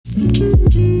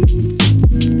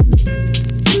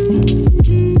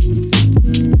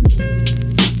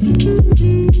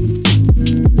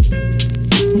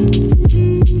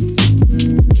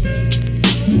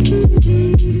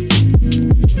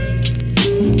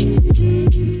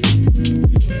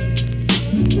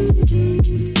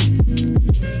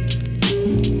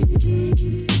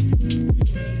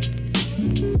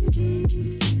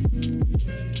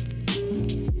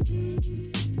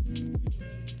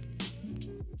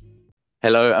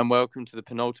Hello and welcome to the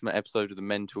penultimate episode of the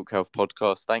Mental Health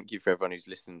Podcast. Thank you for everyone who's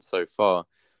listened so far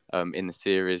in the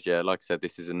series. Yeah, like I said,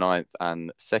 this is the 9th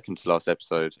and second to last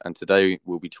episode. And today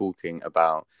we'll be talking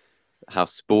about how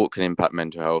sport can impact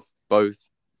mental health, both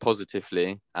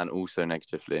positively and also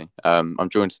negatively. I'm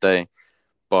joined today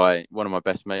by one of my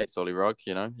best mates, Ollie Rugg.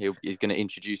 You know, he's going to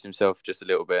introduce himself just a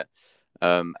little bit.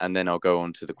 And then I'll go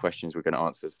on to the questions we're going to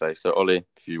answer today. So Ollie,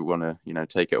 if you want to,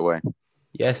 take it away.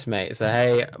 Yes, mate. So,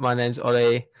 hey, my name's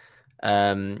Ollie.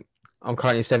 I'm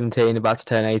currently 17, about to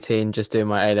turn 18, just doing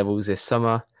my A-levels this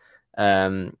summer.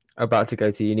 About to go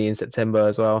to uni in September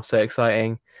as well. So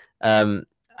exciting. A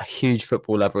huge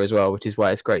football lover as well, which is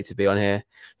why it's great to be on here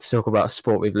to talk about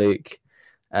sport with Luke.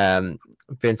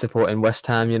 Been supporting West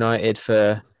Ham United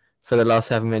for the last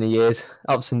however many years,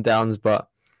 ups and downs, but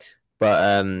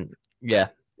yeah,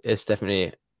 it's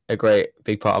definitely a great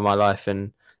big part of my life,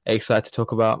 and excited to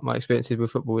talk about my experiences with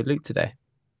football with Luke today.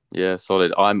 Yeah,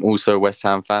 solid. I'm also a West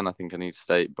Ham fan, I think I need to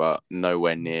state, but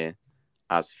nowhere near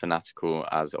as fanatical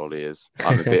as Ollie is.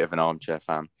 I'm a bit of an armchair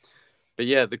fan. But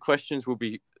yeah, the questions we'll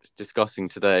be discussing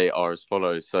today are as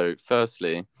follows. So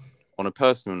firstly, on a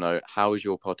personal note, how is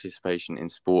your participation in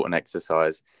sport and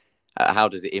exercise? How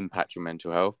does it impact your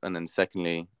mental health? And then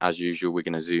secondly, as usual, we're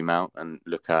going to zoom out and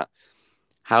look at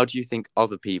how do you think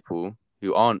other people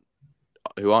who aren't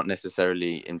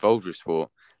necessarily involved with sport,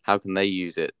 how can they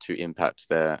use it to impact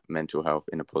their mental health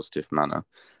in a positive manner?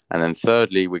 And then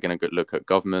thirdly, we're going to look at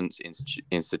governments,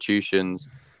 institutions,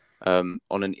 on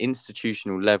an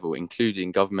institutional level,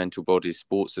 including governmental bodies,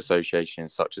 sports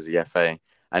associations such as the FA,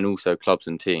 and also clubs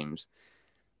and teams.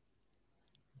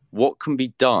 What can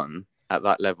be done at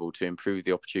that level to improve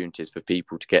the opportunities for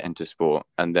people to get into sport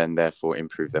and then therefore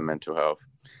improve their mental health?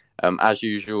 As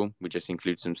usual, we just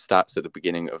include some stats at the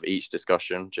beginning of each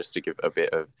discussion just to give a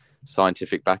bit of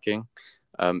scientific backing.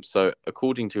 So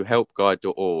according to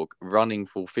helpguide.org, running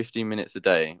for 15 minutes a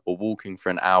day or walking for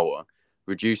an hour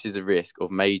reduces the risk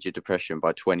of major depression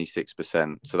by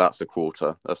 26%. So that's a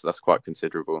quarter. That's quite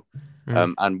considerable.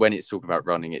 And when it's talking about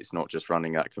running, it's not just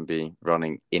running. That can be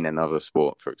running in another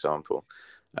sport, for example.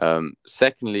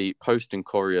 Secondly,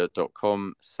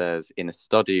 postandcourier.com says in a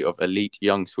study of elite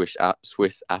young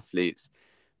Swiss athletes,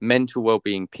 mental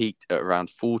well-being peaked at around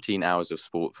 14 hours of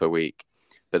sport per week,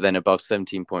 but then above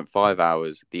 17.5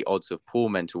 hours, the odds of poor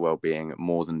mental well-being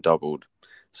more than doubled.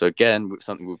 So again,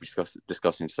 something we'll be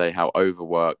discussing today, how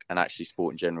overwork and actually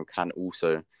sport in general can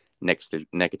also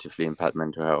negatively impact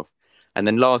mental health. And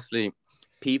then lastly,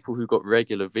 people who got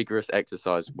regular vigorous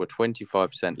exercise were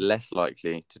 25% less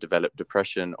likely to develop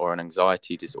depression or an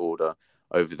anxiety disorder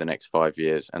over the next 5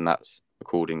 years. And that's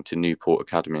according to Newport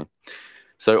Academy.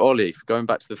 So Ollie, going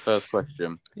back to the first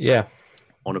question. Yeah.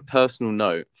 On a personal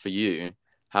note for you,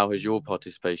 how has your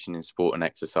participation in sport and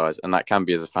exercise, and that can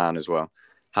be as a fan as well,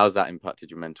 how's that impacted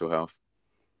your mental health?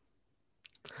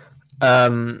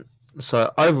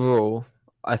 So overall,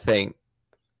 I think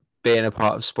being a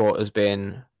part of sport has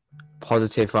been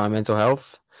positive for my mental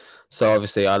health. So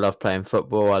obviously I love playing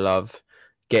football. I love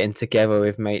getting together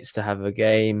with mates to have a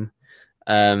game.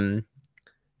 And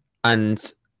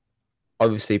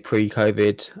obviously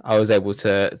pre-COVID, I was able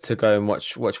to go and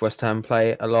watch West Ham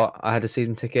play a lot. I had a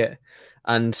season ticket,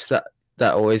 and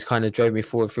that always kind of drove me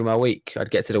forward through my week. I'd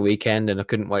get to the weekend and I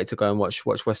couldn't wait to go and watch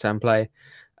West Ham play.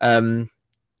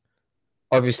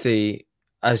 Obviously,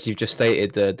 as you've just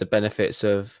stated, the benefits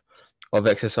of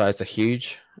exercise are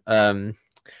huge. And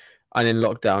in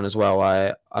lockdown as well,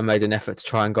 I made an effort to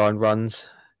try and go on runs.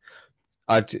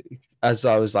 As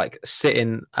I was like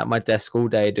sitting at my desk all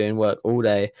day, doing work all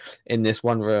day in this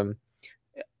one room,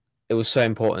 it was so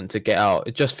important to get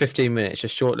out. Just 15 minutes,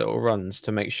 just short little runs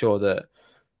to make sure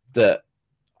that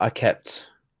I kept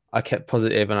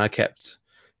positive and I kept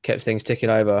things ticking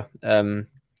over. And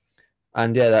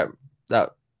yeah,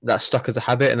 that stuck as a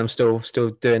habit, and I'm still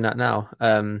doing that now.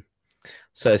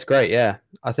 So it's great. Yeah,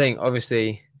 I think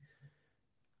obviously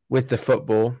with the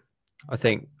football, I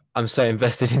think I'm so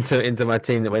invested into my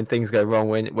team that when things go wrong,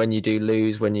 when you do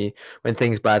lose, when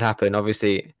things bad happen,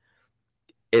 obviously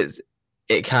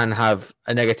it can have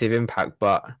a negative impact.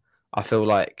 But I feel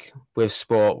like with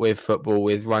sport, with football,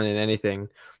 with running, anything,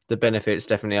 the benefits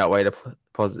definitely outweigh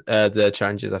the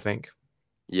challenges, I think.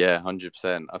 Yeah,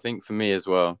 100%. I think for me as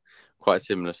well, quite a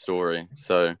similar story.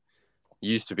 So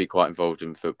used to be quite involved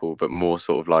in football, but more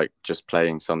sort of like just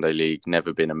playing Sunday league.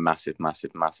 Never been a massive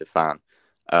fan.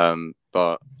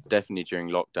 But definitely during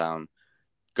lockdown,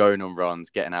 going on runs,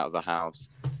 getting out of the house,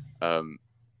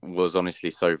 was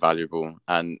honestly so valuable.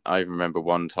 And I even remember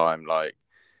one time, like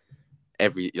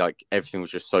everything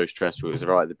was just so stressful. It was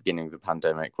right at the beginning of the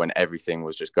pandemic when everything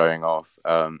was just going off.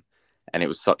 And it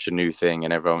was such a new thing,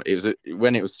 and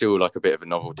when it was still like a bit of a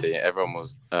novelty. Everyone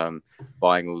was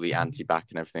buying all the anti-bac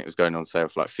and everything. It was going on sale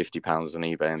for like £50 on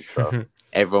eBay and stuff.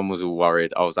 Everyone was all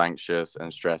worried. I was anxious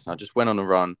and stressed. And I just went on a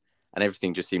run, and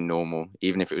everything just seemed normal,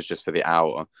 even if it was just for the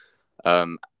hour.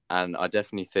 And I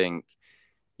definitely think,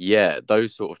 yeah,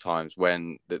 those sort of times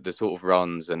when the sort of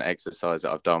runs and exercise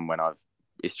that I've done when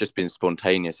it's just been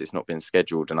spontaneous, it's not been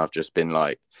scheduled, and I've just been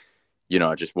like,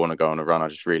 I just want to go on a run. I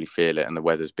just really feel it, and the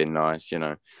weather's been nice.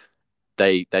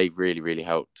 They've really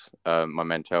helped my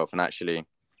mental health. And actually,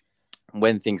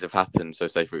 when things have happened, so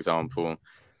say for example,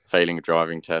 failing a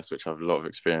driving test, which I have a lot of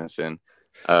experience in,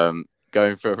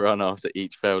 going for a run after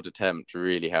each failed attempt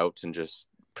really helped and just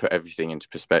put everything into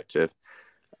perspective.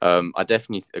 I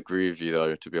definitely agree with you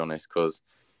though, to be honest, because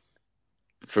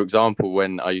for example,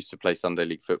 when I used to play Sunday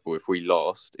league football, if we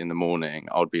lost in the morning,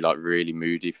 I'd be like really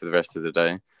moody for the rest of the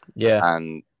day. Yeah.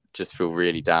 And just feel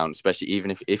really down, especially even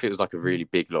if it was like a really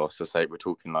big loss. So say we're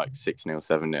talking like 6-0,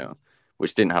 7-0,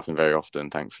 which didn't happen very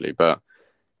often, thankfully. But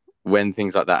when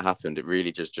things like that happened, it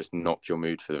really just knocked your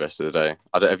mood for the rest of the day.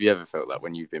 Have you ever felt that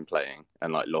when you've been playing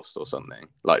and like lost or something?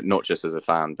 Like not just as a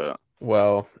fan, but...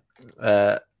 Well,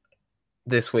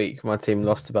 this week my team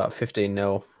lost about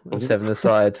 15-0 and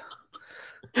 7-aside.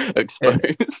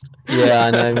 Exposed. Yeah,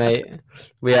 I know, mate.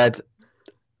 We had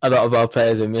a lot of our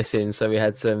players were missing, so we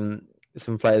had some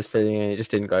players filling in. It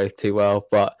just didn't go too well,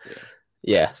 but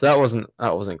yeah, so that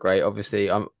wasn't great. Obviously,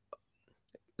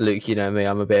 Luke, you know me,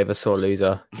 I'm a bit of a sore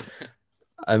loser.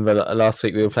 And last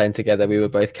week we were playing together. We were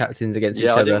both captains against each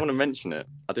other. Yeah, I didn't want to mention it.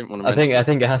 I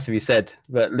think it has to be said,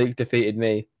 but Luke defeated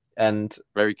me, and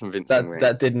very convincingly.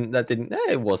 That didn't.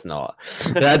 It was not.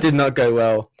 That did not go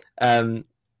well.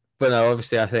 But no,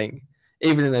 obviously, I think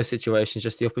even in those situations,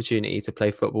 just the opportunity to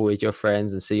play football with your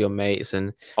friends and see your mates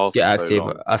and get active.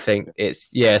 I think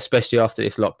especially after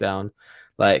this lockdown.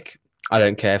 Like, I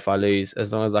don't care if I lose,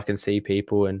 as long as I can see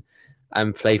people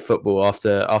and play football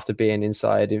after being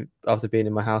inside, after being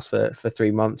in my house for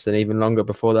 3 months and even longer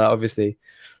before that. Obviously,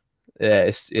 yeah,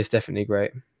 it's definitely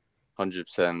great.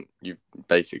 100%. You've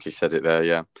basically said it there.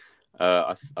 Yeah.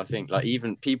 I think like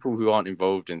even people who aren't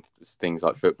involved in things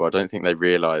like football, I don't think they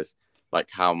realize like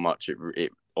how much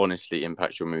it honestly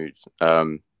impacts your moods.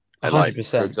 And like,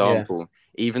 for example,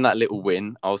 even that little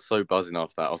win, I was so buzzing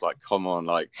after that. I was like, come on,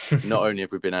 like not only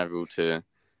have we been able to,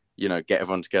 get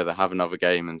everyone together, have another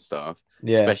game and stuff,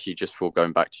 especially just before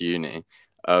going back to uni.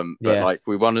 But like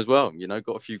we won as well,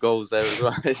 got a few goals there as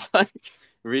well. It's like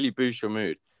really boosts your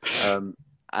mood.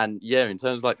 And yeah, in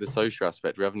terms of like the social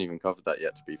aspect, we haven't even covered that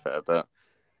yet, to be fair. But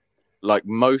like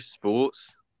most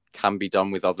sports can be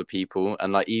done with other people.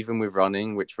 And like even with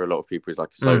running, which for a lot of people is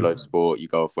like a solo sport, you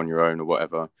go off on your own or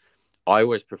whatever. I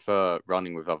always prefer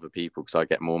running with other people because I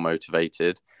get more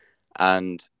motivated.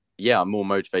 And yeah, I'm more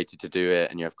motivated to do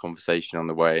it. And you have conversation on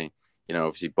the way,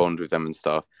 obviously bond with them and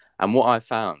stuff. And what I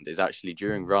found is actually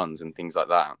during runs and things like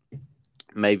that,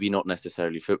 maybe not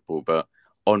necessarily football, but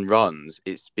on runs,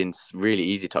 it's been really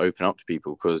easy to open up to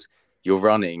people because you're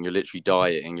running, you're literally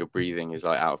dieting, your breathing is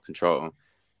like out of control.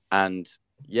 And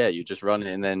yeah, you're just running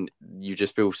and then you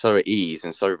just feel so at ease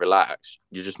and so relaxed.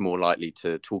 You're just more likely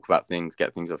to talk about things,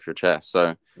 get things off your chest.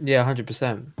 So yeah,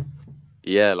 100%.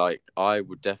 Yeah, like I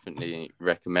would definitely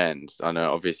recommend, I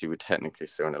know obviously we're technically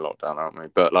still in a lockdown, aren't we?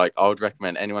 But like I would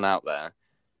recommend anyone out there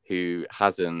who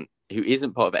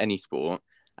isn't part of any sport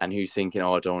and who's thinking,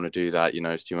 oh, I don't want to do that,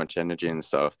 it's too much energy and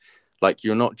stuff. Like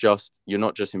you're not just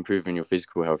improving your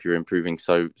physical health, you're improving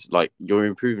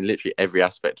literally every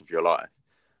aspect of your life.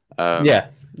 Yeah,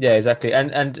 exactly.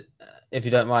 And if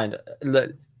you don't mind,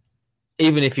 look,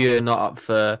 even if you're not up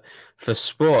for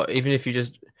sport, even if you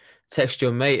just text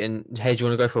your mate and, hey, do you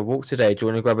want to go for a walk today? Do you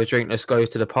want to grab a drink? Let's go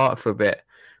to the park for a bit.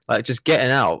 Like just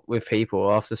getting out with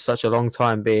people after such a long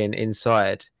time being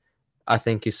inside, I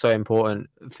think is so important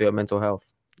for your mental health.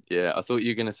 Yeah, I thought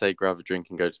you were going to say grab a drink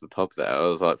and go to the pub there. I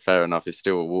was like, fair enough, it's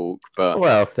still a walk. But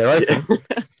well, they're open.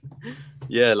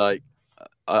 Yeah, like,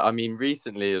 I mean,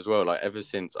 recently as well, like ever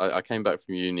since I came back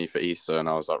from uni for Easter and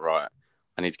I was like, right,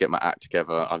 I need to get my act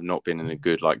together. I've not been in a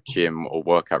good like gym or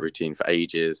workout routine for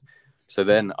ages. So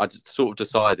then I just sort of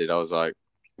decided, I was like,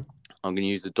 I'm going to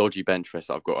use the dodgy bench press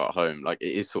I've got at home. Like,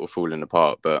 it is sort of falling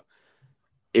apart, but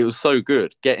it was so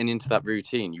good getting into that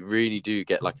routine. You really do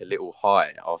get like a little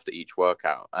high after each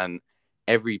workout, and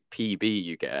every PB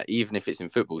you get, even if it's in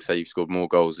football, say you've scored more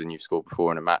goals than you've scored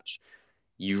before in a match,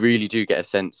 you really do get a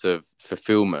sense of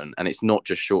fulfillment, and it's not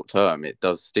just short term. It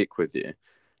does stick with you.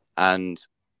 And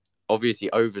obviously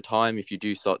over time, if you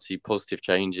do start to see positive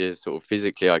changes sort of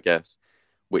physically, I guess,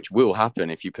 which will happen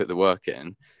if you put the work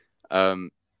in,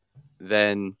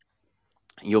 then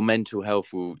your mental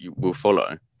health will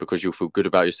follow, because you'll feel good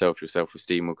about yourself. Your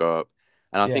self-esteem will go up.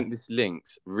 And I think this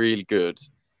links really good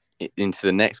into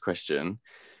the next question,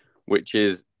 which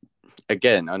is,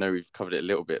 again, I know we've covered it a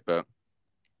little bit, but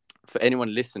for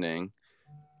anyone listening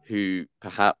who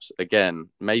perhaps, again,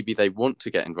 maybe they want to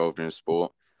get involved in a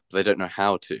sport, but they don't know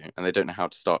how to, and they don't know how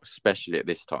to start, especially at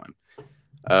this time.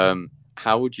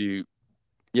 How would you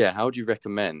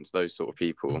recommend those sort of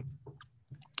people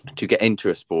to get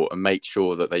into a sport and make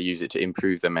sure that they use it to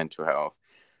improve their mental health?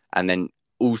 And then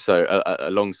also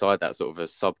alongside that, sort of a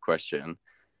sub question,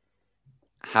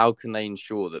 how can they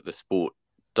ensure that the sport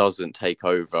doesn't take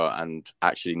over and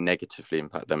actually negatively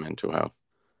impact their mental health?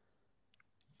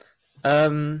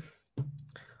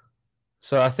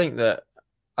 So I think that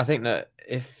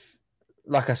if,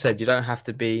 like I said, you don't have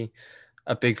to be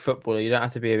a big footballer, you don't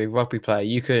have to be a big rugby player.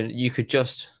 You could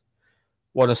just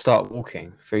want to start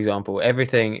walking, for example.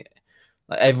 Everything,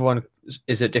 like, everyone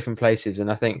is at different places,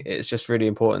 and I think it's just really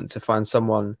important to find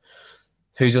someone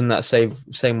who's on that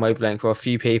same wavelength, or a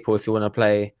few people if you want to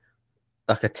play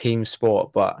like a team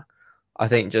sport. But I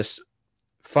think just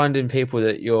finding people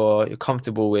that you're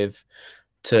comfortable with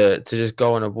to just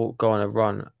go on a walk, go on a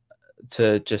run,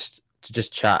 to just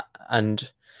chat. And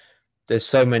there's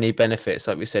so many benefits,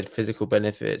 like we said, physical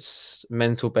benefits,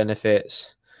 mental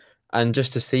benefits, and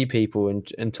just to see people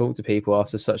and talk to people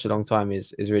after such a long time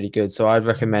is really good. So I'd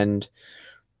recommend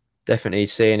definitely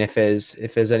seeing if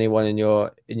there's anyone in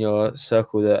your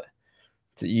circle that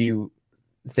you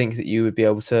think that you would be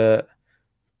able to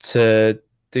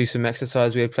do some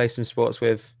exercise with, play some sports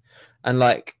with. And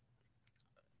like,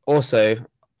 also,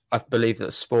 I believe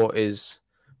that sport is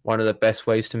one of the best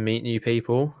ways to meet new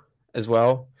people as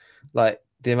well. Like,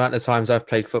 the amount of times I've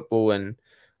played football and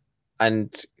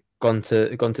gone to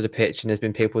the pitch, and there's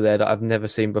been people there that I've never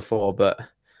seen before, but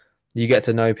you get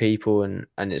to know people, and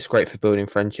it's great for building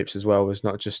friendships as well. It's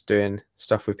not just doing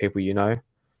stuff with people you know.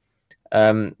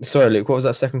 Sorry, Luke, what was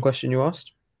that second question you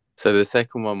asked? So the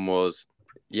second one was,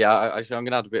 actually, I'm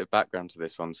going to add a bit of background to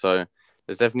this one. So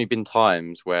there's definitely been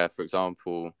times where, for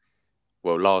example,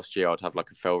 well, last year I'd have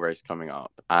like a fell race coming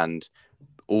up, and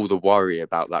all the worry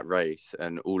about that race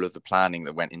and all of the planning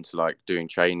that went into like doing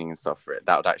training and stuff for it,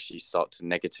 that would actually start to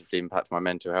negatively impact my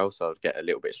mental health. So I'd get a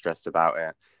little bit stressed about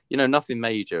it. You know, nothing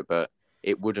major, but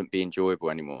it wouldn't be enjoyable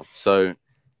anymore. So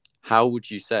how would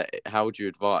you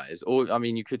advise? Or, I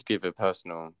mean, you could give a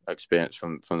personal experience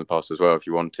from the past as well if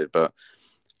you wanted, but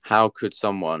how could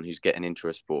someone who's getting into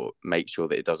a sport make sure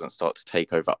that it doesn't start to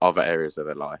take over other areas of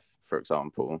their life, for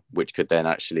example, which could then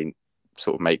actually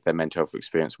sort of make their mental health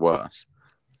experience worse?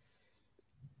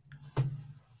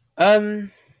 I'd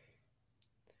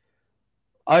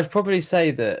probably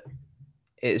say that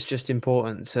it's just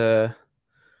important to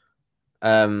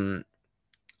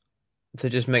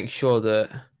just make sure that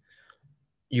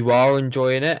you are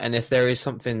enjoying it, and if there is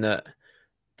something that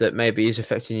maybe is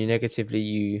affecting you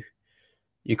negatively,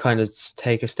 you kind of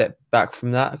take a step back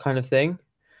from that kind of thing.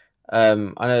 I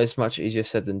know it's much easier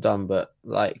said than done, but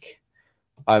like,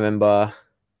 I remember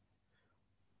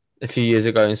a few years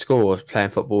ago in school, I was playing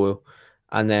football,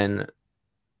 and then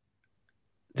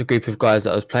the group of guys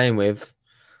that I was playing with,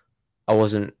 I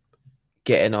wasn't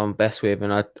getting on best with,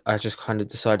 and I just kind of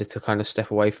decided to kind of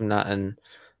step away from that,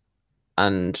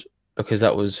 and because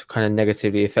that was kind of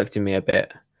negatively affecting me a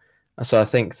bit. So I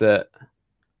think that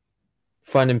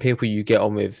finding people you get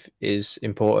on with is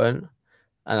important,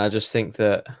 and I just think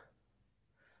that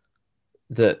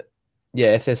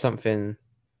if there's something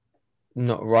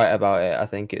not right about it, I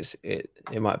think it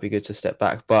might be good to step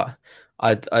back. But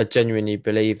I genuinely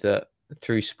believe that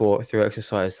through sport, through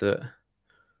exercise, that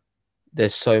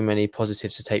there's so many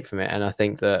positives to take from it, and I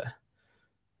think that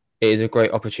it is a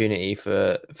great opportunity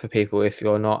for people if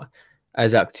you're not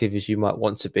as active as you might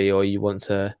want to be, or you want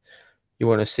to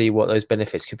see what those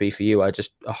benefits could be for you. I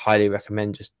highly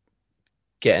recommend just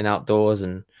getting outdoors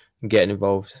and getting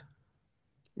involved.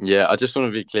 Yeah, I just want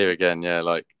to be clear again. Yeah,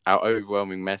 like, our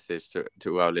overwhelming message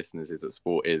to our listeners is that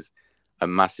sport is a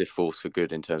massive force for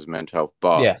good in terms of mental health,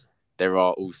 but there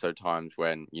are also times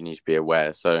when you need to be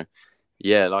aware. So,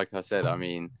 yeah, like I said, I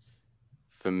mean,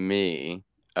 for me,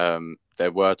 there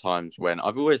there were times when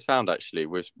I've always found actually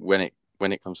with when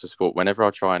it comes to sport, whenever I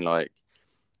try and like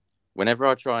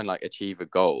achieve a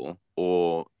goal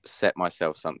or set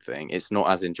myself something, it's not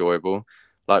as enjoyable.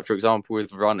 Like, for example,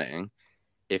 with running,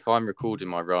 if I'm recording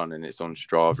my run and it's on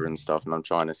Strava and stuff, and I'm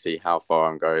trying to see how far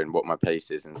I'm going, what my pace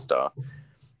is and stuff,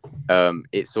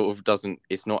 it sort of doesn't,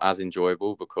 it's not as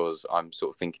enjoyable because I'm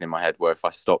sort of thinking in my head, well, if I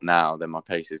stop now, then my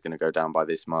pace is going to go down by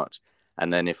this much.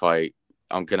 And then if I'm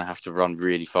going to have to run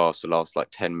really fast the last like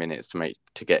 10 minutes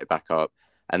to get it back up.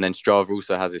 And then Strava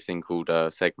also has this thing called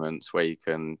segments where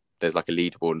there's like a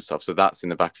leaderboard and stuff. So that's in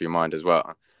the back of your mind as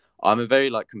well. I'm a very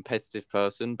like competitive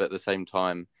person, but at the same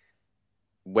time,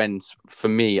 for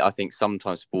me, I think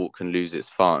sometimes sport can lose its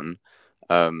fun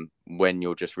when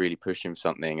you're just really pushing for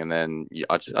something, and then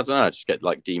I don't know, I just get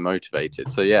like demotivated.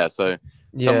 So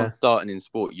someone starting in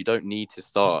sport, you don't need to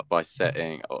start by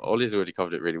setting. Ollie's already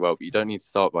covered it really well, but you don't need to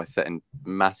start by setting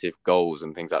massive goals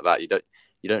and things like that. You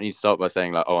don't need to start by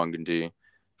saying like, oh, I'm going to do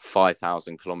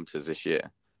 5,000 kilometers this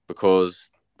year, because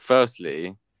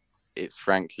firstly, it's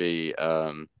frankly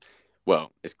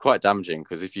well, it's quite damaging,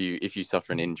 because if you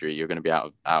suffer an injury, you're going to be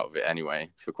out of it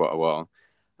anyway for quite a while.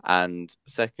 And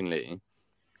secondly,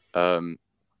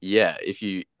 if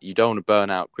you don't want to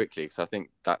burn out quickly, because I think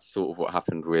that's sort of what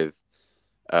happened with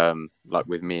like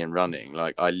with me and running.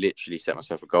 Like, I literally set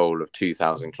myself a goal of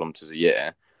 2,000 kilometers a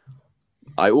year.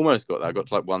 I almost got that. I got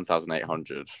to like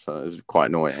 1,800, so it was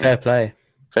quite annoying. Fair play.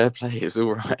 It's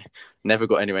all right. Never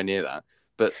got anywhere near that.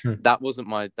 But that wasn't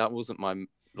my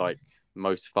like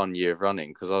most fun year of running,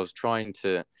 because I was trying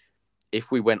to,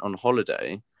 if we went on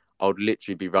holiday, I would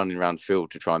literally be running around the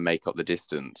field to try and make up the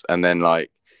distance, and then like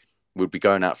we'd be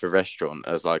going out for a restaurant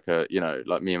as like a, you know,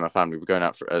 like me and my family would be going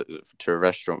out to a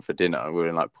restaurant for dinner. We were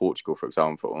in like Portugal, for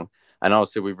example, and I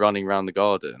was still be running around the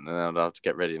garden, and then I'd have to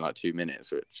get ready in like 2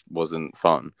 minutes, which wasn't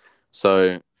fun.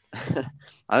 So I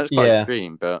know it's quite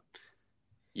extreme, but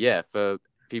yeah, for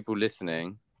people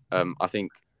listening, I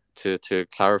think to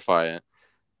clarify it,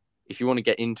 if you want to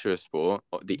get into a sport,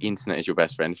 the internet is your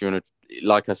best friend. If you want to,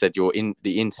 like I said,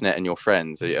 the internet and your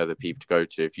friends are the other people to go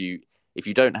to. If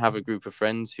you don't have a group of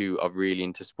friends who are really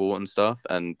into sport and stuff,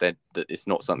 and that it's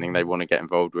not something they want to get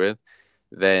involved with,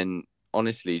 then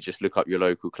honestly, just look up your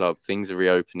local club. Things are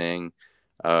reopening.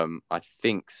 I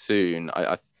think soon.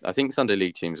 I think Sunday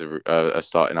league teams are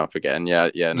starting up again. Yeah,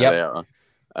 they are.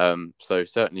 So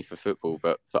certainly for football,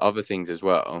 but for other things as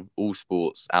well, all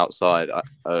sports outside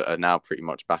are now pretty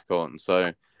much back on.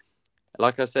 So,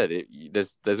 like I said,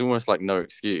 there's almost like no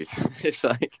excuse. It's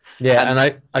like, and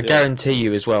I guarantee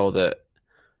you as well that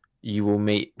you will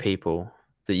meet people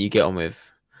that you get on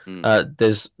with.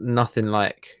 There's nothing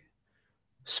like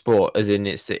sport, as in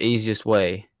it's the easiest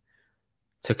way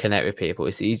to connect with people.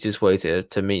 It's the easiest way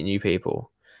to meet new people,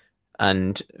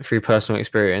 and through personal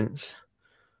experience,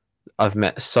 I've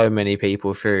met so many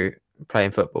people through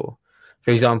playing football.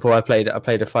 For example, I played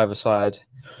a five-a-side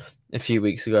a few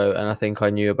weeks ago, and I think I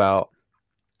knew about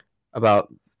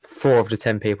 4 of the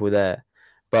 10 people there.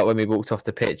 But when we walked off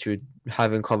the pitch, we were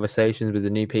having conversations with the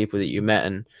new people that you met,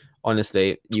 and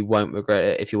honestly, you won't regret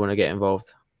it if you want to get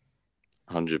involved.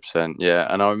 100%, yeah.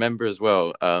 And I remember as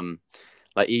well,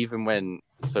 like even when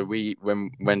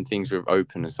things were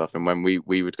open and stuff, and when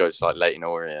we would go to like Leyton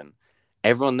Orient,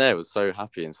 everyone there was so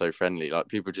happy and so friendly. Like,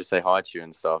 people just say hi to you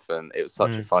and stuff, and it was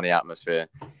such a funny atmosphere.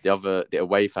 The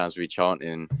away fans would be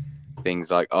chanting things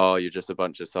like, "Oh, you're just a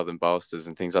bunch of Southern bastards,"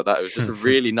 and things like that. It was just a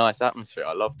really nice atmosphere.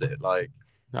 I loved it. Like,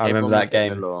 I remember that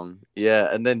game. Along. Yeah,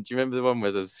 and then do you remember the one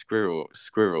where there's a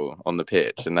squirrel on the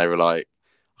pitch, and they were like,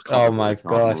 "Oh my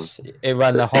gosh!" It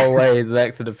ran the whole way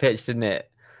back to the pitch, didn't it?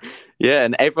 Yeah,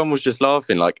 and everyone was just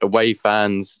laughing. Like, away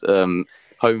fans,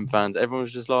 home fans, everyone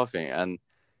was just laughing. And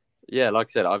yeah, like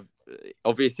I said,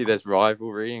 obviously there's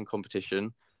rivalry and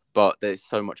competition, but there's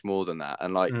so much more than that.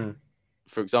 And like,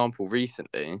 for example,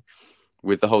 recently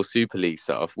with the whole Super League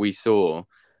stuff, we saw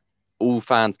all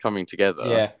fans coming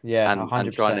together,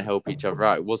 and trying to help each other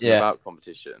out. It wasn't about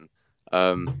competition.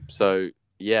 So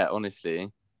yeah,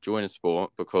 honestly, join a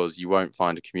sport, because you won't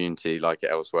find a community like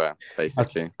it elsewhere.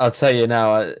 Basically, I'll tell you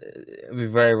now, it'd be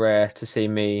very rare to see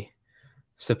me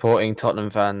supporting Tottenham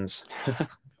fans,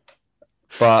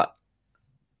 but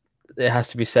it has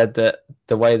to be said that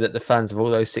the way that the fans of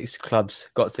all those 60 clubs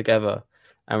got together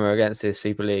and were against this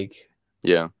Super League,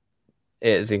 it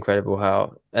is incredible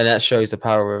and that shows the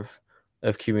power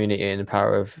of community and the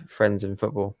power of friends in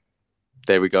football.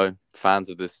 There we go. Fans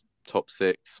of this top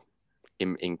 6,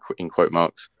 in quote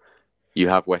marks, you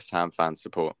have West Ham fan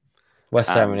support. West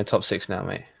Ham in the top 6 now,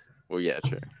 mate. Well, yeah,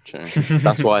 true.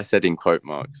 That's why I said in quote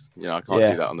marks. You know, I can't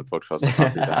do that on the podcast. I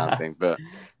can't do the hand thing, but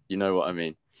you know what I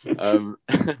mean. Um,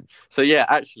 so yeah,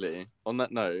 actually, on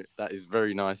that note, that is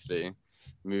very nicely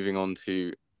moving on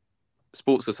to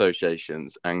sports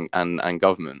associations and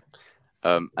government.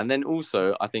 And then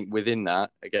also, I think within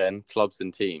that, again, clubs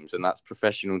and teams, and that's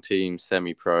professional teams,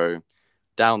 semi-pro,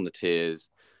 down the tiers.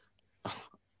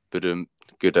 Good,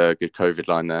 good COVID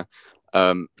line there.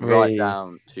 Right Really,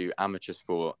 down to amateur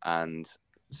sport and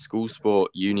school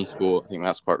sport, uni sport. I think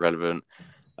that's quite relevant.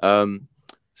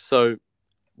 So,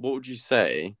 what would you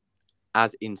say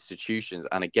as institutions?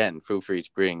 And again, feel free to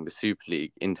bring the Super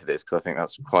League into this because I think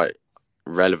that's quite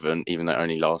relevant, even though it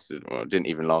only lasted, well, it didn't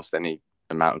even last any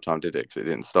amount of time, did it? Because it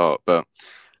didn't start. But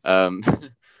um,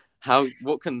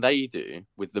 what can they do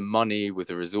with the money, with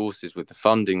the resources, with the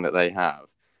funding that they have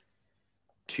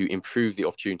to improve the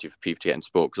opportunity for people to get into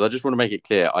sport? Because I just want to make it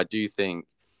clear, I do think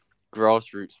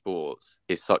grassroots sports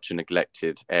is such a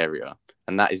neglected area,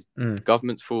 and that is the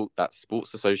government's fault, that's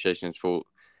sports associations' fault,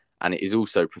 and it is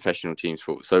also professional teams'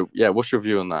 fault. So yeah, what's your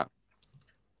view on that?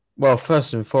 well,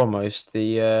 first and foremost,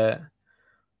 the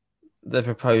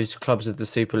proposed clubs of the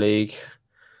Super League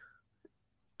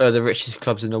are the richest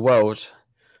clubs in the world,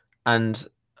 and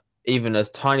even a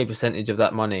tiny percentage of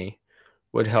that money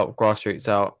would help grassroots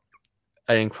out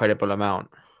an incredible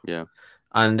amount. Yeah.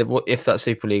 And if that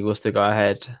Super League was to go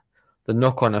ahead, the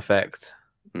knock-on effect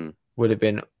would have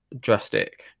been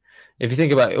drastic. If you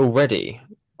think about it already,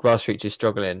 grassroots is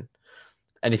struggling.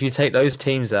 And if you take those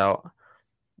teams out,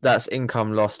 that's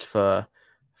income lost for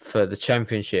the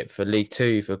Championship, for League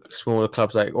Two, for smaller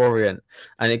clubs like Orient.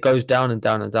 And it goes down and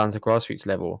down and down to grassroots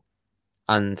level.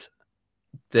 And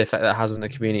the effect that has on the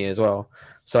community as well.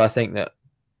 So I think that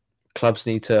clubs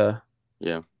need to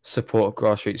support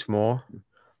grassroots more.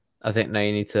 I think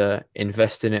they need to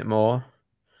invest in it more.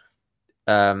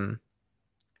 And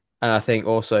I think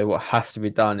also what has to be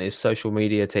done is social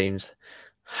media teams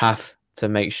have to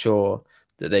make sure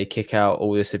that they kick out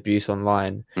all this abuse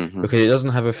online because it doesn't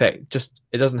have it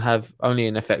doesn't have only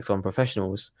an effect on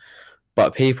professionals,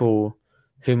 but people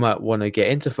who might want to get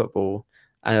into football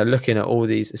and are looking at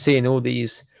seeing all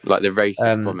these like the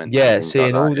racist comments,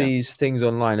 seeing like all these things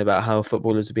online about how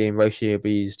footballers are being racially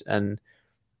abused, and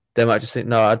they might just think,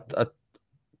 no,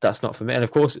 that's not for me. And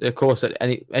of course,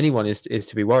 anyone is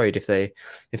to be worried if they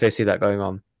see that going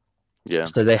on. Yeah.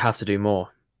 So they have to do more.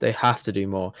 They have to do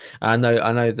more. I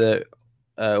know that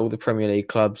all the Premier League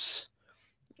clubs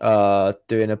are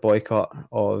doing a boycott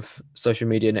of social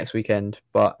media next weekend,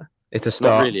 but it's a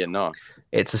start. Not really enough.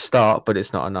 It's a start, but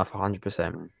it's not enough.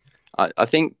 100%. I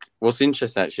think what's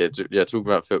interesting actually, talking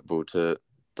about football, to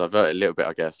divert it a little bit,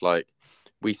 I guess, like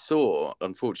we saw,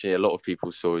 unfortunately, a lot of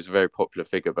people saw, is a very popular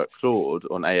figure, but Claude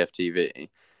on AFTV,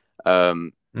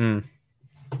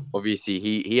 obviously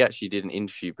he actually did an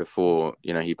interview before,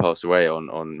 he passed away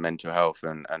on mental health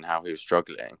and how he was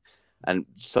struggling. And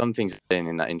some things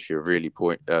in that interview are really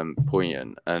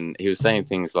poignant. And he was saying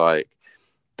things like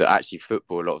that actually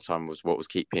football a lot of time was what was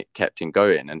kept him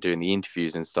going, and doing the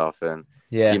interviews and stuff. And,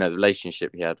 the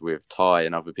relationship he had with Ty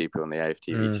and other people on the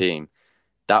AFTV team,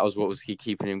 that was what was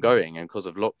keeping him going. And because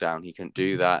of lockdown, he couldn't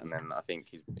do that. And then I think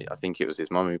it was his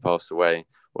mum who passed away,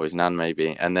 or his nan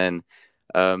maybe. And then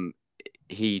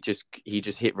he just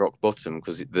hit rock bottom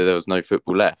because there was no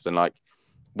football left. And like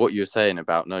what you're saying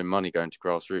about no money going to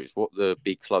grassroots, what the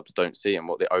big clubs don't see and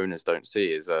what the owners don't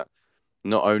see is that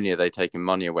not only are they taking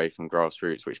money away from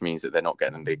grassroots, which means that they're not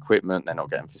getting the equipment, they're not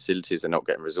getting facilities, they're not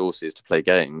getting resources to play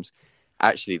games.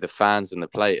 Actually, the fans and the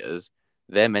players,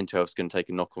 their mental health is going to take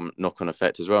a knock-on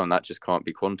effect as well, and that just can't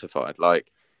be quantified.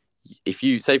 Like, if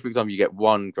you say, for example, you get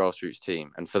one grassroots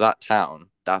team, and for that town,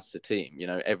 that's the team.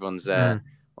 Everyone's there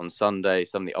on Sunday.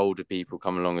 Some of the older people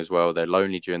come along as well. They're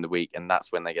lonely during the week, and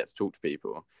that's when they get to talk to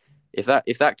people. If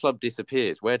that club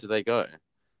disappears, where do they go?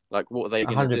 Like, what are they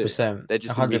going to do? They're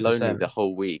just going to be lonely the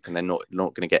whole week, and they're not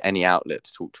going to get any outlet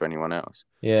to talk to anyone else.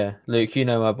 Yeah, Luke,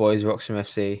 my boys, Wroxham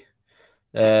FC.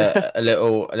 A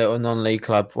little non-league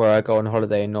club where I go on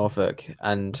holiday in Norfolk,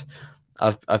 and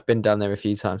I've been down there a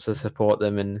few times to support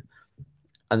them, and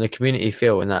the community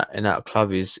feel in that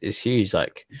club is huge.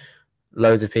 Like,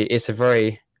 loads of people. It's a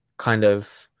very kind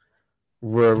of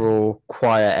rural,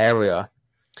 quiet area,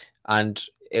 and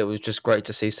it was just great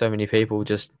to see so many people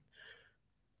just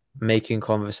making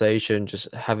conversation,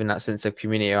 just having that sense of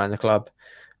community around the club.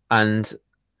 And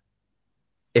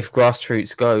if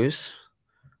grassroots goes,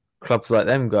 clubs like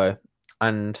them go.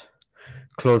 And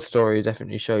Claude's story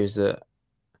definitely shows that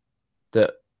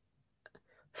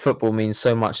football means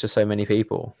so much to so many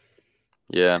people.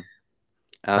 Yeah.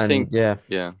 And I think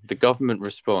the government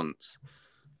response,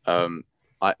 every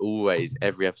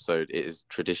episode, it is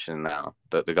tradition now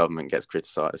that the government gets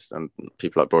criticised, and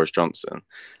people like Boris Johnson.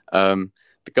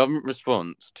 the government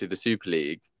response to the Super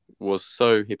League was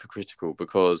so hypocritical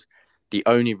because the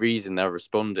only reason they're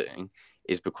responding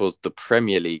is because the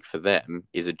Premier League for them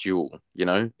is a jewel. You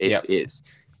know, it's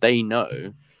they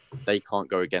know they can't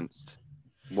go against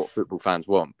what football fans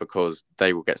want because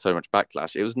they will get so much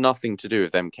backlash. It was nothing to do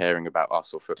with them caring about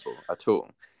us or football at all.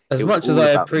 As much as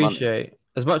I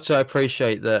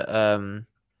appreciate that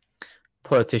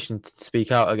politicians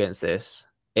speak out against this,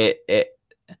 it's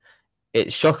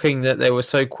shocking that they were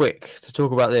so quick to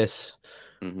talk about this,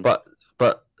 but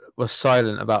was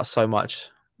silent about so much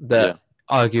that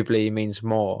arguably means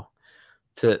more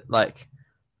to, like,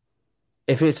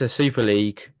 if it's a Super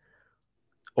League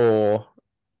or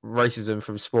racism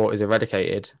from sport is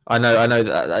eradicated. I know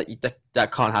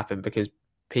that can't happen because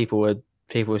people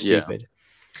are stupid,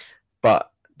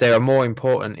 but there are more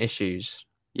important issues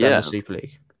than the Super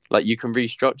League. Like, you can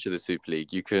restructure the Super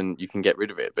League, you can get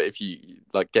rid of it, but if you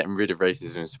like getting rid of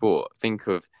racism in sport, think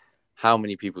of how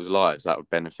many people's lives that would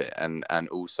benefit, and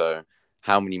also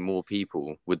how many more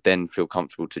people would then feel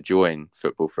comfortable to join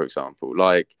football, for example.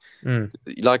 Like I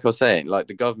was saying, like,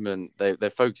 the government,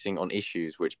 they're focusing on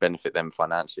issues which benefit them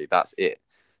financially. That's it.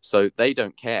 So they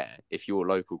don't care if your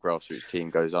local grassroots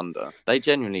team goes under. They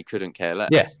genuinely couldn't care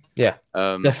less. Yeah.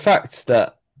 The fact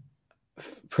that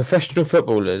professional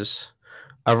footballers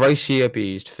are racially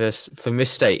abused for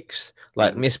mistakes,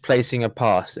 like misplacing a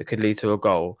pass that could lead to a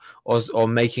goal, or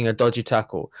making a dodgy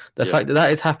tackle. The fact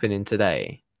that is happening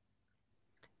today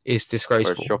is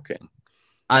disgraceful. It's shocking.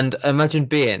 And imagine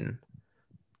being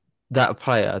that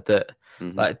player that,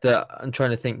 like, that. I'm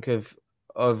trying to think of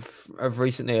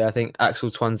recently. I think Axel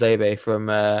Tuanzebe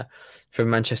from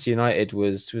Manchester United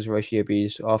was racially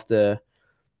abused after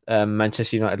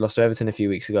Manchester United lost to Everton a few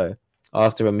weeks ago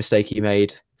after a mistake he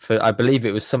made. For, I believe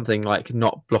it was something like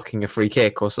not blocking a free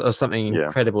kick or something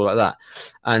incredible like that,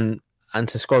 and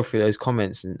to scroll through those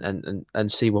comments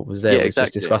and see what was there was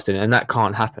just disgusting, and that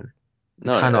can't happen.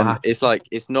 No, cannot happen. It's like,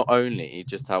 it's not only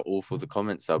just how awful the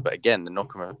comments are, but again, the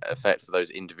knock-on effect for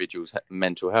those individuals'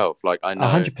 mental health. Like, I know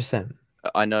 100%.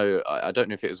 I don't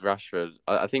know if it was Rashford.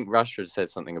 I think Rashford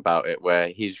said something about it where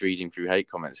he's reading through hate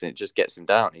comments and it just gets him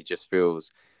down. He just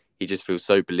feels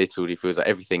so belittled. He feels like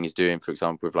everything he's doing, for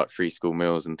example, with like free school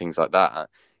meals and things like that,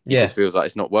 he just feels like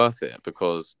it's not worth it,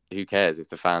 because who cares if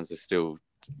the fans are still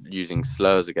using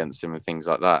slurs against him and things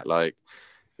like that. Like,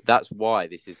 that's why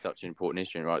this is such an important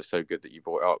issue, right? It's so good that you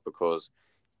brought it up, because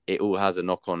it all has a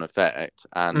knock-on effect,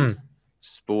 and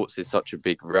sports is such a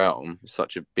big realm,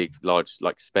 such a big, large,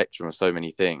 like, spectrum of so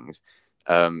many things.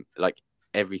 Like,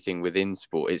 everything within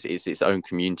sport is its own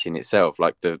community in itself.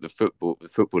 Like, the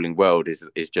footballing world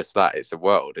is just that. It's a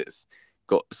world. It's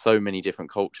got so many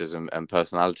different cultures and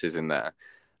personalities in there.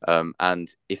 And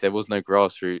if there was no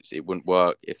grassroots, it wouldn't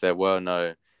work. If there were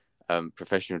no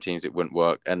professional teams, it wouldn't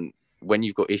work. And when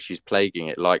you've got issues plaguing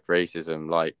it, like racism,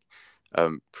 like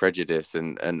prejudice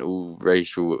and all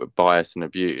racial bias and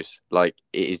abuse, like,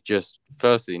 it is just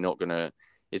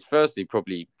it's firstly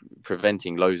probably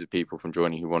preventing loads of people from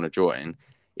joining who want to join.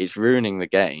 It's ruining the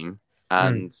game,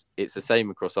 and it's the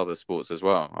same across other sports as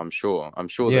well. I'm sure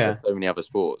that there's so many other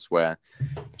sports where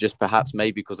just perhaps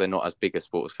maybe because they're not as big a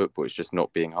sport as football, it's just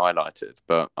not being highlighted.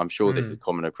 But I'm sure this is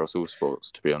common across all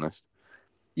sports, to be honest.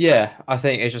 Yeah, I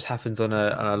think it just happens on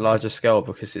a larger scale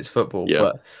because it's football. Yeah.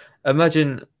 But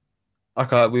imagine,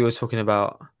 like, we were talking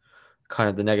about kind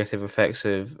of the negative effects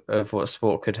of what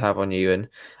sport could have on you, and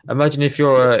imagine if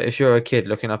you're a kid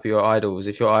looking up at your idols.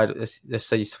 If your idol, let's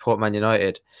say you support Man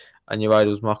United, and your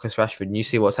idol's Marcus Rashford, and you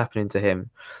see what's happening to him,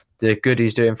 the good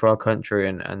he's doing for our country,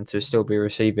 and to still be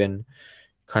receiving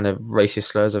kind of racist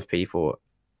slurs of people.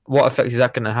 What effect is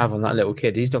that going to have on that little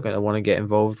kid? He's not going to want to get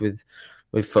involved with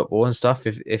football and stuff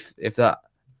if that,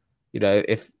 you know,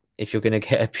 if you're going to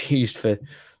get abused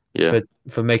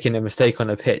for making a mistake on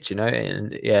a pitch, you know,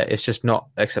 and it's just not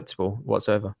acceptable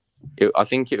whatsoever. I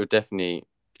think it would definitely,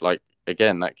 like,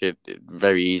 again, that could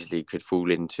very easily could fall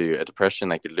into a depression.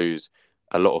 They could lose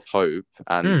a lot of hope,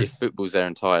 and if football's their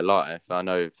entire life, I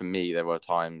know for me there were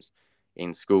times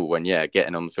in school when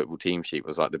getting on the football team sheet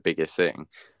was like the biggest thing.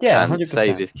 And 100%.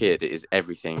 Say this kid is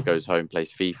everything, goes home,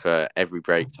 plays FIFA, every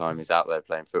break time is out there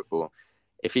playing football.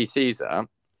 If he sees that,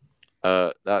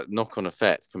 that knock-on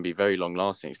effect can be very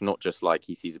long-lasting. It's not just like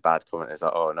he sees a bad comment, it's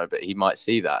like, oh no, but he might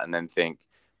see that and then think,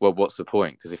 well, what's the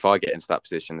point? Because if I get into that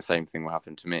position, the same thing will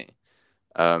happen to me.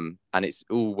 And it's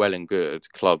all well and good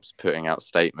clubs putting out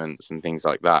statements and things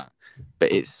like that, but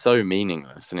it's so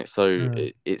meaningless, and it's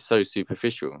so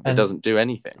superficial. It doesn't do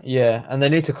anything. Yeah, and they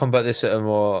need to combat this at a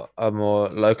more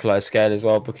localized scale as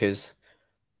well, because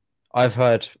I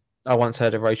once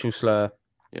heard a racial slur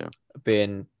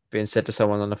being said to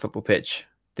someone on a football pitch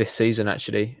this season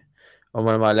actually on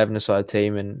one of my 11-a-side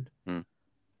team, Mm.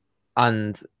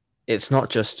 and it's not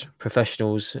just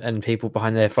professionals and people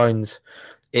behind their phones.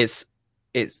 It's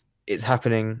it's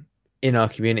happening in our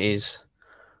communities,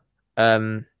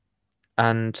 and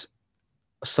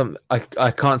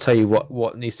I can't tell you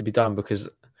what needs to be done because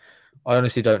I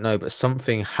honestly don't know, but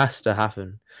something has to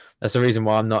happen. That's the reason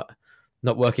why I'm not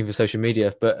working for social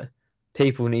media, but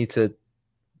people need to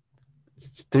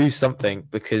do something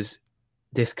because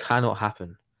this cannot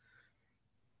happen.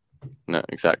 No,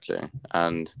 exactly.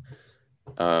 And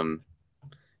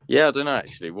yeah, I don't know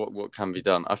actually what can be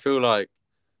done. I feel like,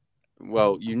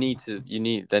 well, there needs to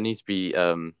be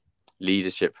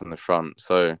leadership from the front.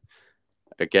 So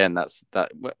again, I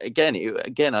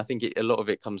think a lot of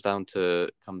it comes down to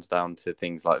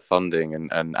things like funding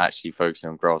and actually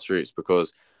focusing on grassroots,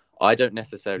 because I don't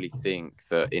necessarily think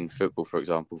that in football, for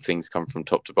example, things come from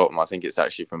top to bottom. I think it's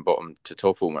actually from bottom to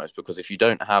top almost, because if you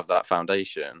don't have that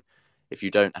foundation, if you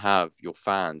don't have your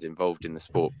fans involved in the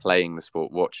sport, playing the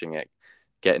sport, watching it,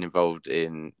 getting involved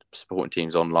in supporting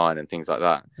teams online and things like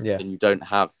that, Yeah, then you don't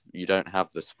have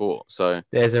the sport. So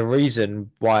there's a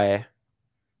reason why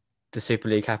the Super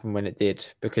League happened when it did,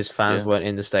 because fans yeah, weren't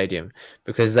in the stadium,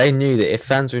 because they knew that if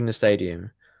fans were in the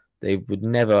stadium, they would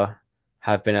never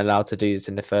have been allowed to do this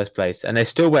in the first place, and they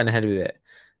still went ahead with it.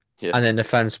 yeah, And then the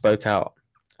fans spoke out,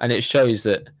 and it shows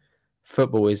that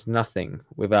football is nothing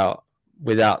without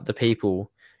the people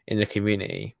in the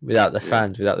community, without the yeah,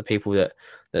 fans, without the people that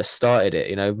started it.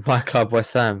 You know, my club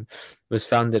West Ham was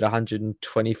founded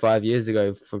 125 years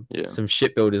ago for yeah, some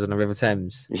shipbuilders on the River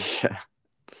Thames, yeah,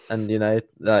 and you know,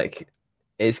 like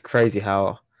it's crazy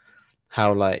how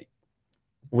like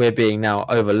we're being now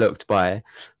overlooked by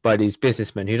these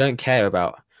businessmen who don't care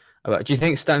about. Do you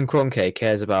think Stan Kroenke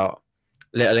cares about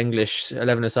Little English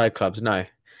 11-a-side clubs? No,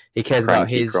 he cares about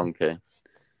Cranky his. Cronky.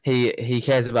 He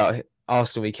cares about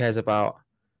Arsenal. He cares about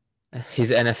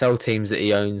his NFL teams that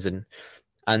he owns, and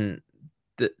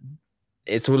the,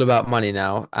 it's all about money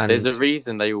now. There's And a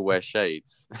reason they all wear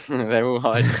shades. They're all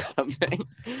hiding something.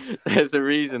 There's a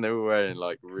reason they're all wearing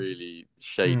like really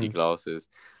shady glasses.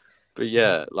 But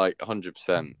yeah, like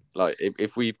 100%. Like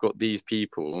if we've got these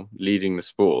people leading the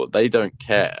sport, they don't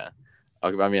care.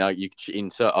 I mean, you could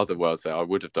insert other words there. I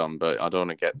would have done, but I don't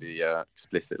want to get the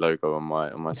explicit logo on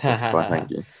my Spotify.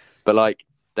 Thank you. But like,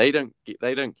 they don't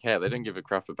care. They don't give a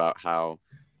crap about how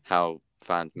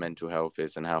fans' mental health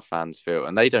is and how fans feel,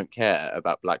 and they don't care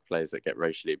about black players that get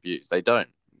racially abused. They don't.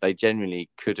 They genuinely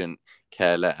couldn't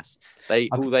care less.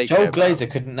 Joel Glazer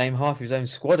couldn't name half his own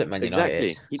squad at Man United.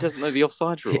 Exactly. He doesn't know the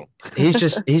offside rule. He's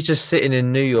just sitting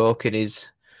in New York in his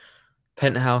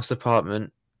penthouse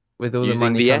apartment with all Using the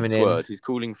money the coming S in. word. He's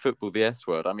calling football the S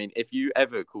word. I mean, if you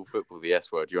ever call football the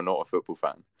S word, you're not a football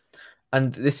fan.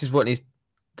 And this is what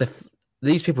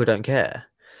these people don't care.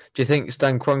 Do you think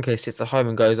Stan Kroenke sits at home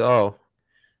and goes, "Oh,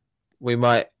 we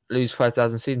might lose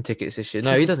 5,000 season tickets this year"?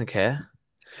 No, he doesn't care.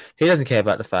 He doesn't care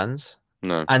about the fans.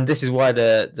 No. And this is why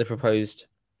the proposed.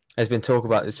 There's been talk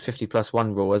about this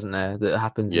 50+1 rule, isn't there? That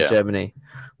happens in Germany,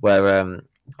 where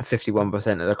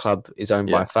 51% of the club is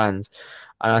owned by fans,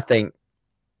 and I think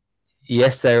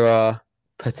yes, there are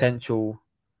potential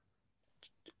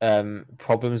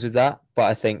problems with that, but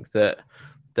I think that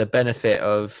the benefit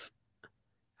of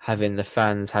having the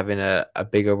fans having a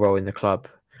bigger role in the club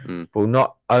will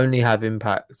not only have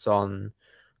impacts on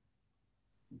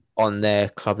their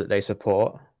club that they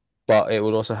support, but it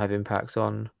will also have impacts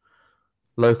on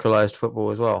localized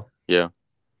football as well. Yeah,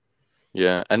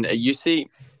 and you see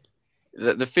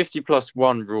the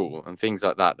 50+1 rule and things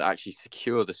like that actually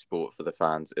secure the sport for the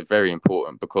fans are very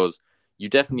important, because you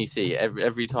definitely see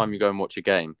every time you go and watch a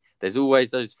game, there's always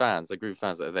those fans, a group of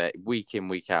fans that are there week in,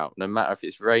 week out, no matter if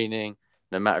it's raining,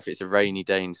 no matter if it's a rainy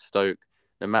day in Stoke,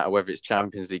 no matter whether it's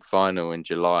Champions League final in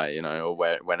July, you know,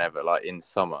 or whenever, like in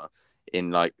summer,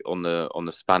 in like on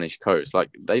the Spanish coast,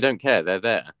 like they don't care, they're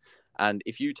there. And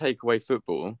if you take away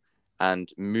football and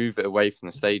move it away from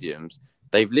the stadiums,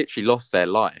 they've literally lost their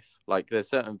life. Like there's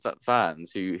certain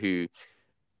fans who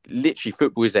literally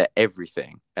football is their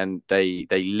everything, and they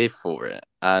live for it.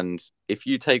 And if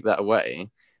you take that away,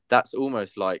 that's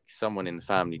almost like someone in the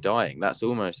family dying. That's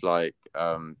almost like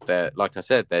like I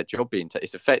said, their job being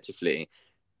it's effectively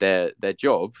their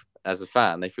job as a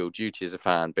fan. They feel duty as a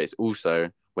fan, but it's also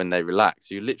when they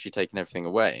relax, you're literally taking everything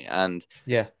away. And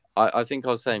I think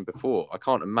I was saying before, I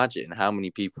can't imagine how many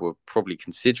people were probably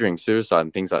considering suicide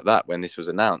and things like that when this was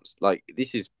announced. Like,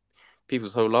 this is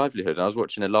people's whole livelihood. And I was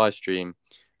watching a live stream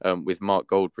with Mark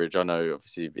Goldbridge. I know,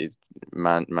 obviously, it's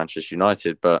Manchester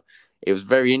United, but it was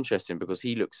very interesting because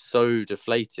he looked so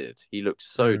deflated. He looked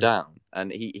so Mm. down,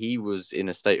 and he was in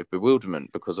a state of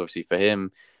bewilderment because obviously for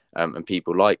him, and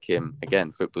people like him,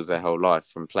 again, football's their whole life,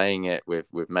 from playing it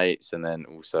with mates and then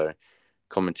also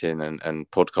commenting and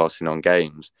podcasting on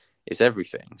games. It's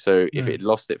everything. So if it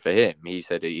lost it for him, he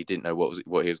said he didn't know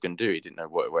what he was going to do. He didn't know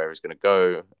where he was going to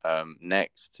go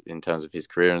next in terms of his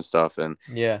career and stuff. And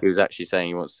Yeah. he was actually saying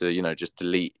he wants to, just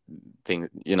delete things,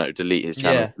 delete his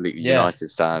channels, delete the United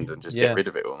stand, and just get rid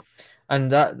of it all.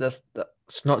 And that's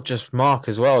not just Mark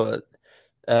as well.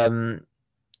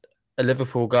 A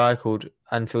Liverpool guy called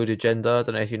Anfield Agenda. I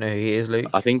don't know if you know who he is, Luke.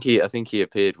 I think he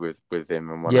appeared with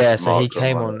him in one. Yeah, of so he Mark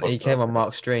came on he came on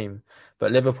Mark's stream,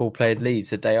 but Liverpool played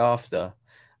Leeds the day after,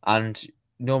 and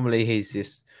normally he's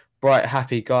this bright,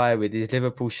 happy guy with his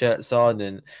Liverpool shirts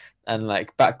on and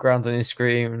like backgrounds on his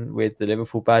screen with the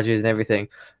Liverpool badges and everything.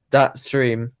 That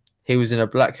stream, he was in a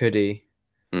black hoodie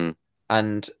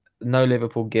and no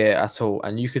Liverpool gear at all,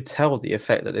 and you could tell the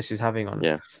effect that this is having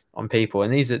on people.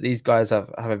 And these guys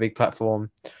have a big platform.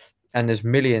 And there's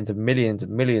millions and millions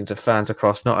and millions of fans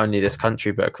across not only this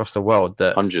country but across the world,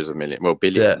 that hundreds of millions, well,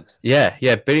 billions.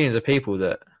 Billions of people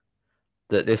that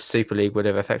this Super League would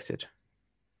have affected.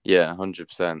 Yeah,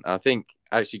 100%. I think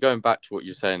actually going back to what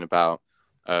you're saying about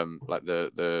like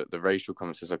the racial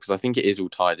comments, because I think it is all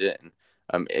tied in.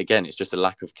 Again, it's just a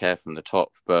lack of care from the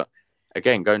top. But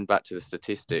again, going back to the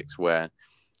statistics, where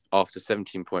after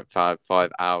 17.55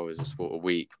 hours of sport a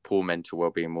week, poor mental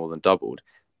well-being more than doubled.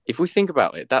 If we think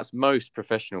about it, that's most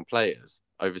professional players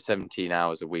over 17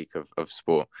 hours a week of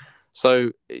sport.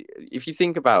 So if you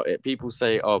think about it, people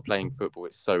say, "Oh, playing football,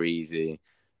 it's so easy."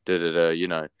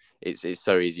 It's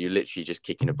so easy. You're literally just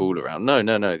kicking a ball around. No.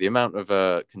 The amount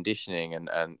of conditioning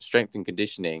and strength and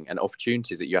conditioning and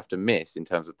opportunities that you have to miss in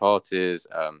terms of parties,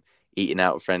 eating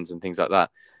out with friends and things like that.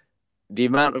 The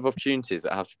amount of opportunities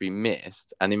that have to be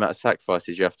missed and the amount of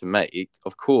sacrifices you have to make,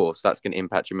 of course, that's going to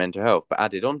impact your mental health. But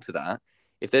added on to that,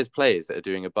 if there's players that are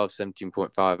doing above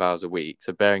 17.5 hours a week,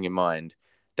 so bearing in mind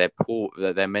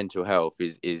their mental health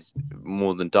is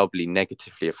more than doubly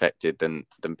negatively affected than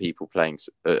people playing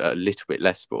a little bit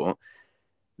less sport.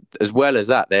 As well as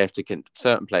that, they have to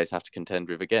certain players have to contend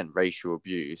with, again, racial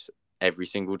abuse every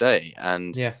single day.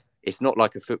 And it's not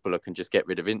like a footballer can just get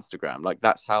rid of Instagram. Like,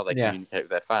 that's how they communicate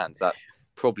with their fans. That's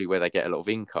probably where they get a lot of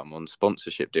income on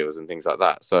sponsorship deals and things like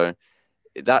that. So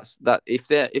that's that. If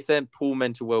they're poor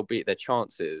mental well-being, their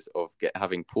chances of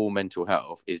having poor mental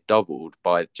health is doubled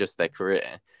by just their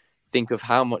career. Think of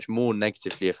how much more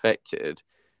negatively affected,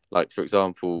 like, for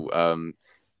example,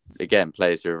 again,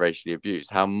 players who are racially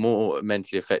abused, how more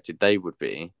mentally affected they would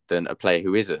be than a player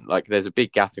who isn't. Like, there's a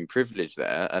big gap in privilege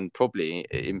there, and probably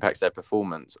it impacts their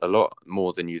performance a lot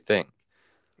more than you think.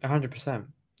 100%.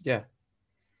 Yeah.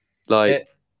 Like,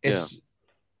 it's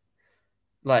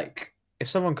like, if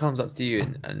someone comes up to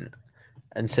you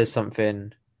and says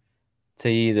something to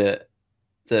you that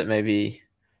maybe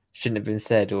shouldn't have been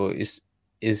said, or is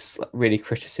really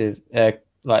critiqued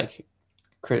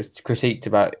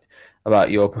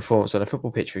about your performance on a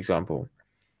football pitch, for example,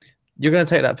 you're going to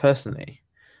take that personally.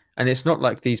 And it's not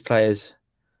like these players,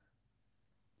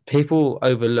 people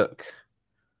overlook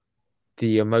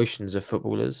the emotions of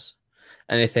footballers,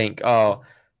 and they think, oh,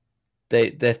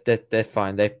 they're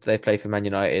fine. They play for Man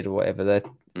United or whatever.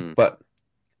 But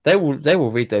they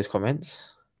will read those comments.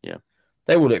 Yeah,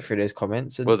 they will look through those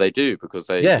comments. And, well, they do, because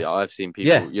I've seen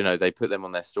people. They put them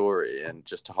on their story and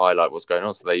just to highlight what's going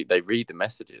on. So they read the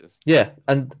messages. Yeah,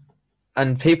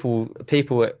 and people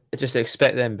just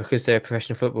expect them, because they're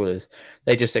professional footballers.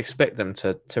 They just expect them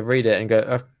to read it and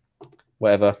go, oh,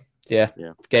 whatever. Yeah.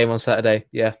 Game on Saturday.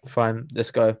 Yeah, fine.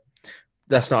 Let's go.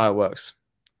 That's not how it works.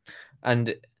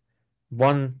 And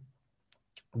one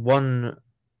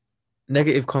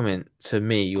negative comment to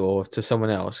me or to someone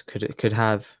else could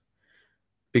have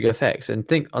big effects. And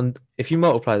think on, if you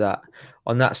multiply that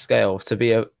on that scale, to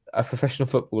be a professional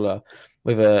footballer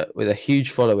with a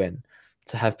huge following,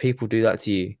 to have people do that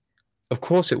to you, of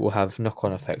course it will have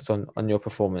knock-on effects on your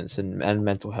performance and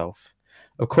mental health.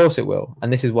 Of course it will.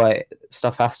 And this is why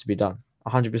stuff has to be done.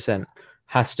 100%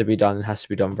 has to be done, and has to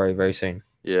be done very, very soon.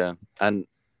 Yeah. And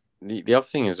the other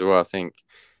thing as well, I think,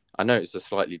 I know it's a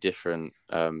slightly different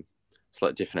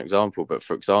example, but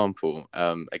for example,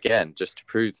 again, just to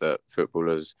prove that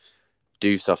footballers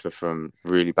do suffer from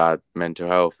really bad mental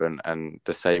health and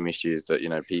the same issues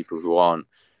that, people who aren't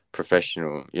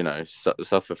professional,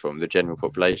 suffer from, the general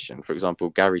population. For example,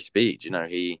 Gary Speed,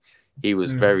 he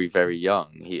was very, very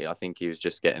young. I think he was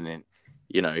just getting in,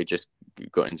 he just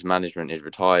got into management, he's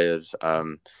retired.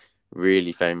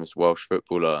 really famous Welsh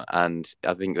footballer, and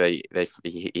I think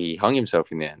he hung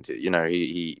himself in the end. You know,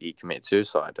 he committed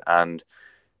suicide, and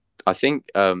I think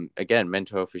again,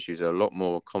 mental health issues are a lot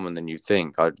more common than you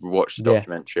think. I watched a Yeah.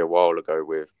 documentary a while ago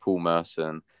with Paul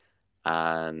Merson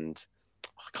and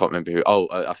I can't remember who. Oh,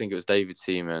 I think it was David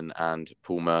Seaman and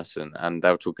Paul Merson, and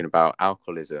they were talking about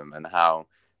alcoholism and how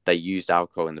they used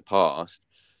alcohol in the past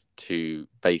to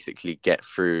basically get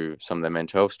through some of their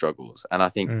mental health struggles. And I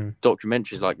think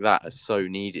documentaries like that are so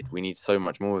needed. We need so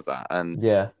much more of that. And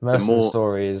Yeah, the Merson's more,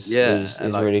 story is yeah,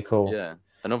 and like, really cool. yeah,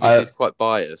 and obviously I it's quite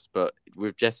biased, but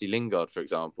with Jesse Lingard, for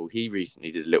example, he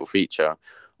recently did a little feature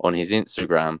on his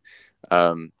Instagram.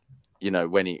 You know,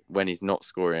 when he's not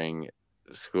scoring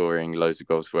loads of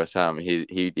goals for West Ham,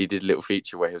 he did a little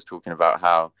feature where he was talking about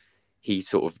how he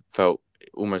sort of felt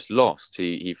almost lost.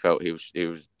 He felt he was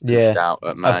pushed out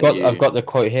at Man I've U. got the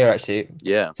quote here actually.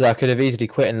 Yeah. So I could have easily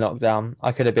quit in lockdown.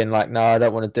 I could have been like, no, I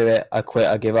don't want to do it. I quit.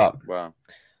 I give up. Wow.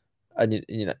 And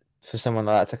you know, for someone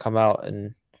like that to come out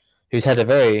and who's had a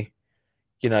very,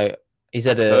 you know, he's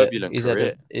had a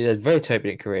very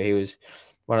turbulent career. He was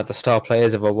one of the star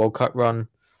players of a World Cup run.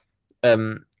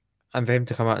 And for him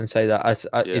to come out and say that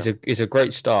is a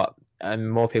great start,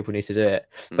 and more people need to do it.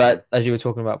 But as you were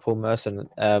talking about Paul Merson,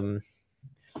 for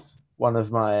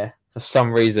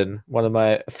some reason, one of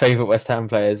my favourite West Ham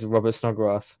players, Robert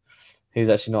Snodgrass, who's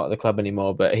actually not at the club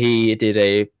anymore, but he did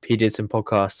some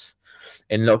podcasts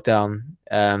in lockdown,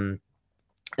 and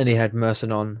he had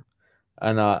Merson on,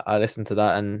 and I listened to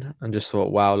that and just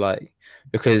thought, wow, like,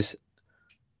 because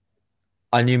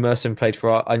I knew Merson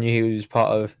I knew he was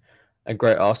part of a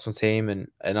great Arsenal team, and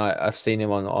I've seen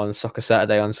him on Soccer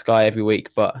Saturday on Sky every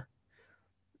week, but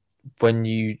when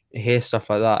you hear stuff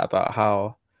like that about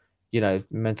how, you know,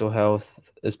 mental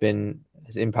health has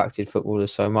impacted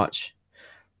footballers so much,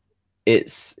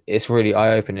 it's really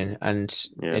eye-opening, and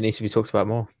it needs to be talked about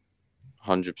more.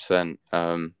 100%.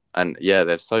 And yeah,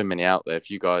 there's so many out there. If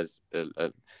you guys,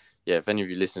 if any of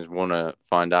you listeners want to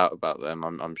find out about them,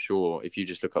 I'm sure if you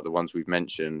just look up the ones we've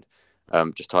mentioned,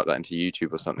 just type that into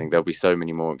YouTube or something, there'll be so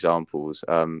many more examples.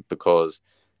 Because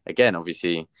again,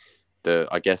 obviously,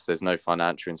 I guess there's no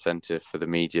financial incentive for the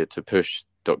media to push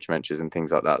documentaries and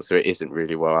things like that, so it isn't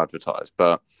really well advertised.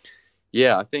 But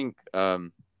yeah, I think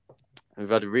we've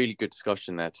had a really good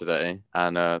discussion there today,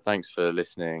 and thanks for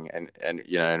listening, and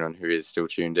you know, anyone who is still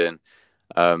tuned in.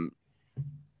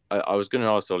 I was going to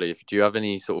ask Ollie, do you have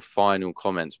any sort of final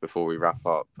comments before we wrap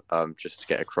up, just to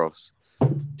get across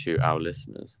to our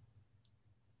listeners?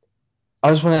 I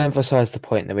just want to emphasize the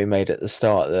point that we made at the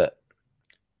start, that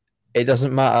it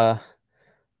doesn't matter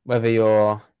whether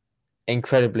you're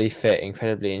incredibly fit,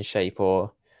 incredibly in shape,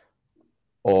 or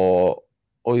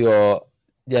you're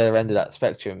the other end of that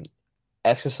spectrum.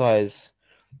 Exercise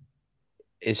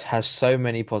has so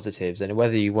many positives, and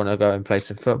whether you want to go and play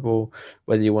some football,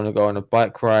 whether you want to go on a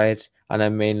bike ride. I know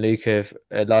me and Luke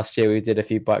last year we did a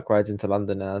few bike rides into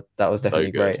London, and that was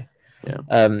definitely great.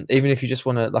 Yeah. Even if you just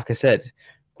want to, like I said,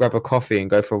 grab a coffee and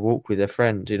go for a walk with a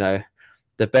friend, you know,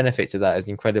 the benefits of that is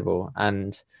incredible.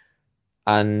 And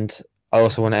I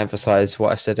also want to emphasize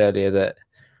what I said earlier, that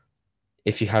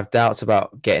if you have doubts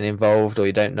about getting involved, or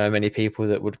you don't know many people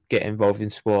that would get involved in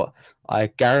sport, I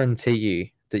guarantee you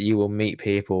that you will meet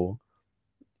people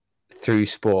through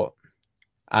sport,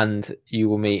 and you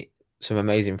will meet some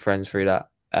amazing friends through that.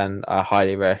 And I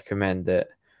highly recommend that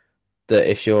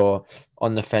if you're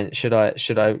on the fence, should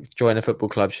I join a football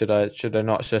club? Should I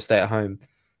not? Should I stay at home?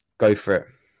 Go for it.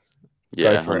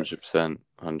 Yeah,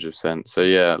 100%. So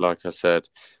yeah, like I said,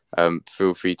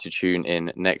 feel free to tune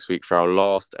in next week for our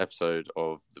last episode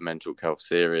of the Mental Health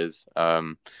series,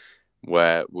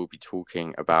 where we'll be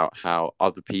talking about how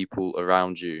other people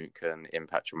around you can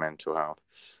impact your mental health.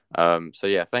 So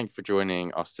yeah, thank you for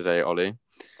joining us today, Ollie.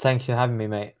 Thanks for having me,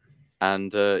 mate.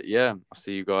 And I'll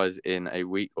see you guys in a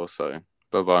week or so.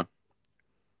 Bye-bye.